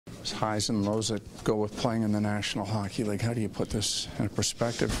highs and lows that go with playing in the National Hockey League. How do you put this in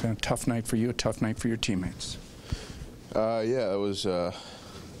perspective? A tough night for you, a tough night for your teammates. Yeah, it was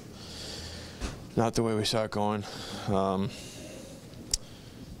not the way we saw it going.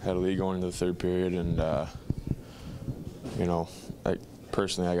 Had a lead going into the third period, and you know,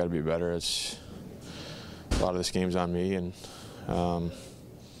 personally, I got to be better. It's a lot of this game's on me, and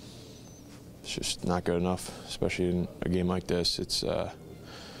it's just not good enough, especially in a game like this. It's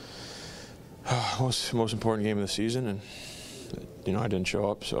most important game of the season, and you know, I didn't show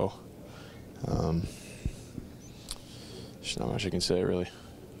up, so there's not much I can say, really.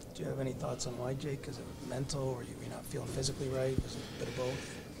 Do you have any thoughts on why, Jake? Is it mental, or you're not feeling physically right? Was it a bit of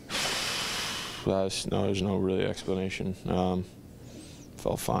both? No, there's no really explanation.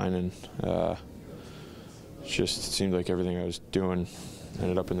 Felt fine, and it seemed like everything I was doing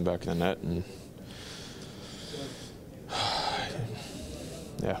ended up in the back of the net, and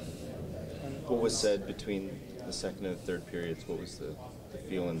yeah. What was said between the second and the third periods? What was the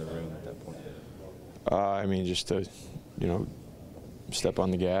feel in the room at that point? I mean, just to, you know, step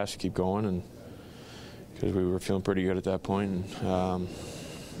on the gas, keep going, and because we were feeling pretty good at that point. And,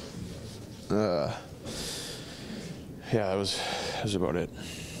 yeah, that was about it.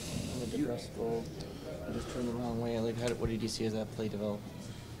 The DeBrus goal just turned the wrong way. Like, what did you see as that play develop?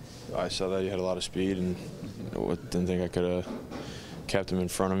 I saw that he had a lot of speed, and didn't think I could have kept him in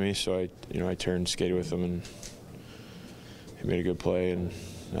front of me. So I turned, skated with him, and he made a good play. And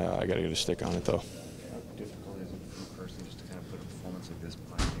I got to get a stick on it, though. How difficult is it for a person just to kind of put a performance like this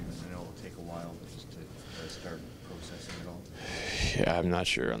behind you? I know it'll take a while, but just to start processing it all. Yeah, I'm not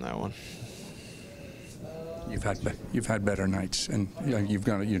sure on that one. You've had better nights, and you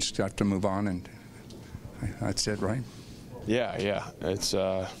just have to move on, and that's it, right? Yeah. It's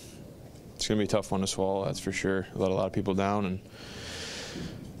gonna be a tough one to swallow, that's for sure. Let a lot of people down, and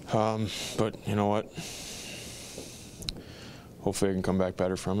but you know what? Hopefully I can come back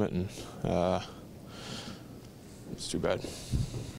better from it, and it's too bad.